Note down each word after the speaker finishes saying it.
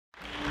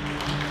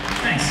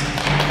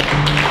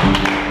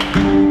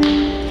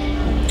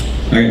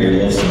I got your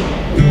love song.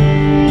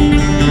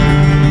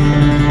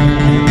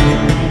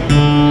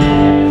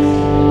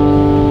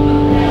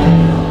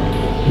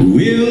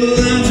 Well,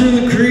 I'm from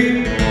the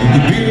creek, the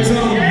beer's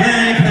on the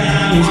bank.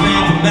 I was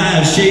napping by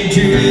a shade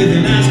tree with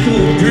an ice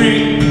cold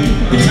drink.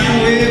 The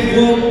tidal wave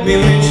woke me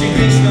when she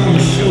kissed on the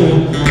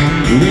shore.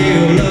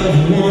 Well, love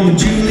woman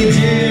Julie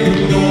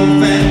Jerome,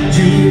 fat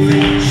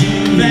Julie,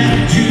 fat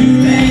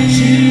Julie,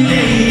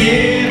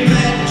 yeah,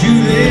 fat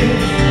Julie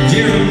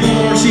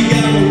Jerome. She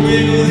got a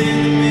wiggle in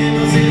the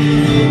middles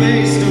in the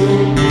Low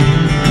store.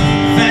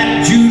 Fat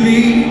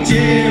Julie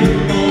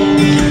Jerome.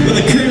 Well,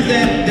 the curve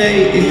that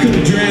day, it could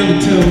have drowned a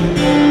toad.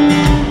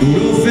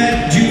 But old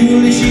fat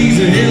Julie, she's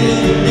a hell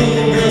of a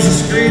load. Girls are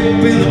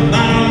scraping the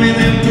bottom in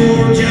that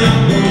poor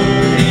John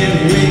Boy. And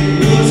the wig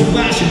was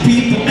washing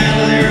people out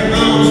of their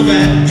homes.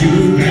 Fat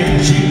Julie,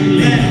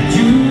 fat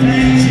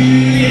Julie,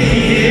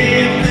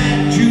 yeah,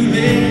 fat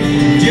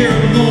Julie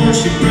Jerome.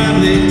 She'd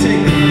probably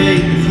take the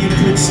bait if you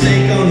put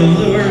steak on the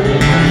lure.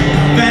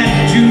 Fat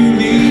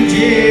Julie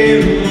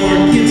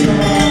Jerome gets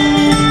hard.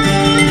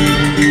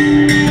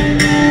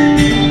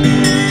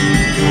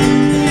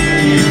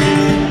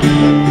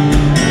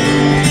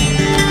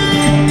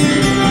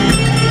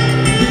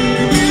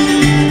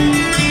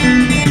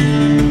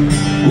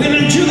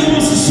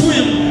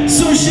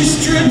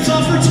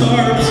 Off her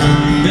tarps,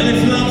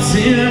 belly flops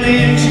in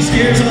and she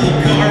scares all the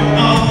carp.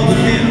 All the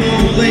men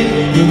on the lake,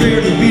 but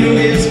where the beetle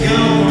is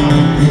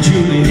gone.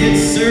 Julie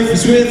hits the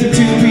surface with her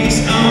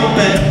two-piece on.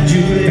 Fat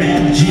Julie,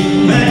 fat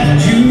Julie, fat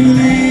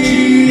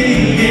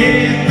Julie,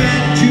 yeah,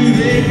 fat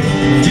Julie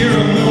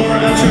Jerome.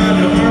 I tried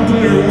to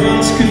harpoon her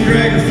once, couldn't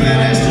drag her fat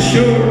ass to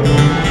shore.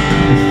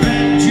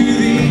 Fat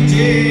Julie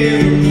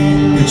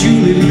Jerome, but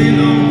Julie went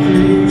on a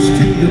cruise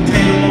to the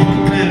Panama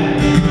Canal.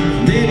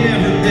 They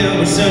never dealt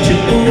with such an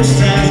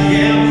oversized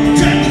gal.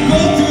 Tried to go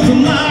through the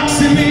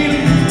locks and made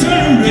her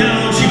turn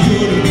around. She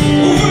put her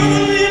over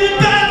the limit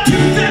by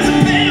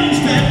 2,000 pounds.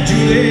 Fat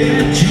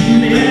Julie,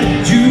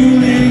 fat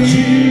Julie,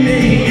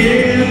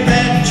 yeah,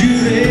 fat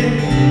Julie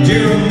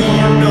Jerome.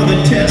 No, the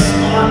tests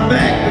aren't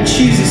back, but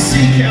she's a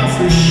sea cow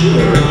for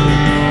sure.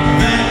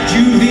 Fat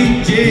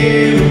Julie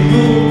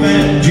Jerome,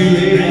 fat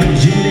Julie,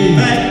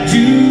 fat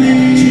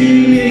Julie,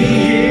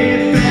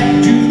 yeah, fat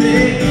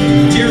Julie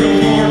Jerome.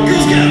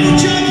 Girl's got a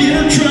junk in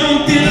her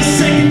trunk in a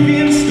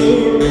second-hand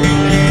store.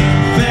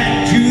 Fat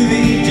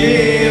Julie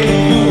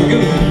Jerome, go.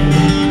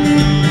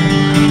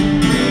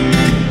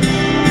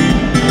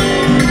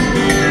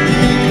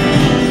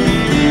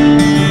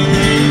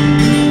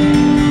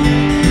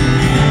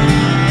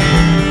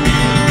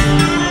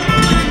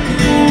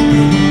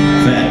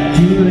 Fat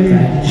Julie,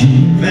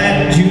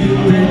 fat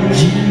Julie, fat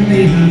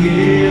Julie,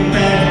 yeah,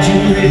 fat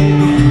Julie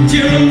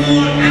Jerome.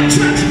 I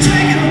tried to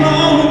take her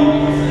on,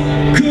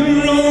 couldn't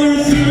roll her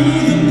through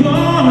the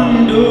barn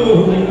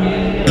door.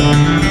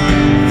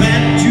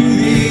 Fat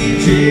Julie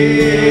Jerome.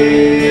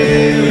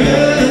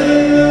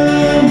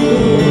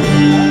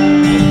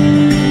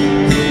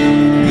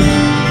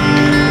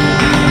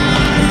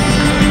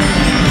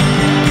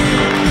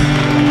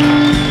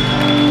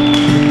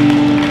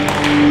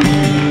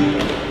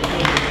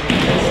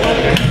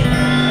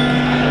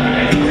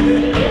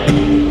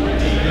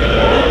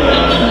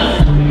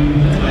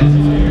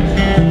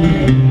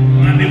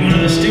 Might be one of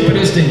the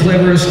stupidest and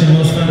cleverest and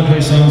most fun to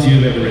play songs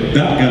you've ever written.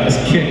 About got us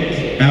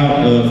kicked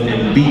out of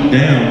and beat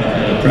down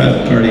at a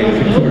private party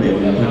in Concordia.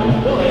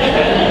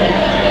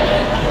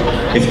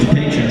 If the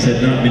patrons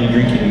had not been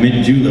drinking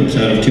mint juleps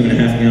out of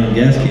 2.5-gallon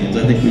gas cans,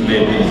 I think we may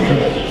have been in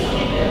trouble.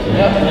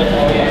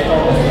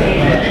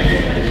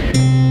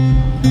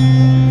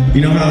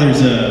 You know how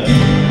there's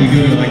you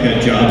go to like a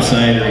job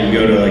site or you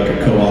go to like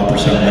a co-op or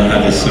something, they'll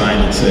have this sign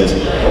that says,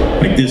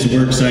 like, this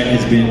work site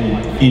has been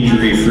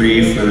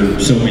injury-free for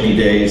so many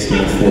days,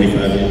 45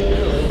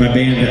 days. My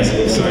band has a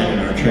little sign in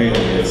our trailer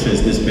that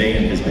says this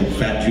band has been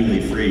Fat Julie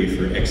free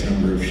for X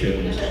number of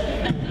shows.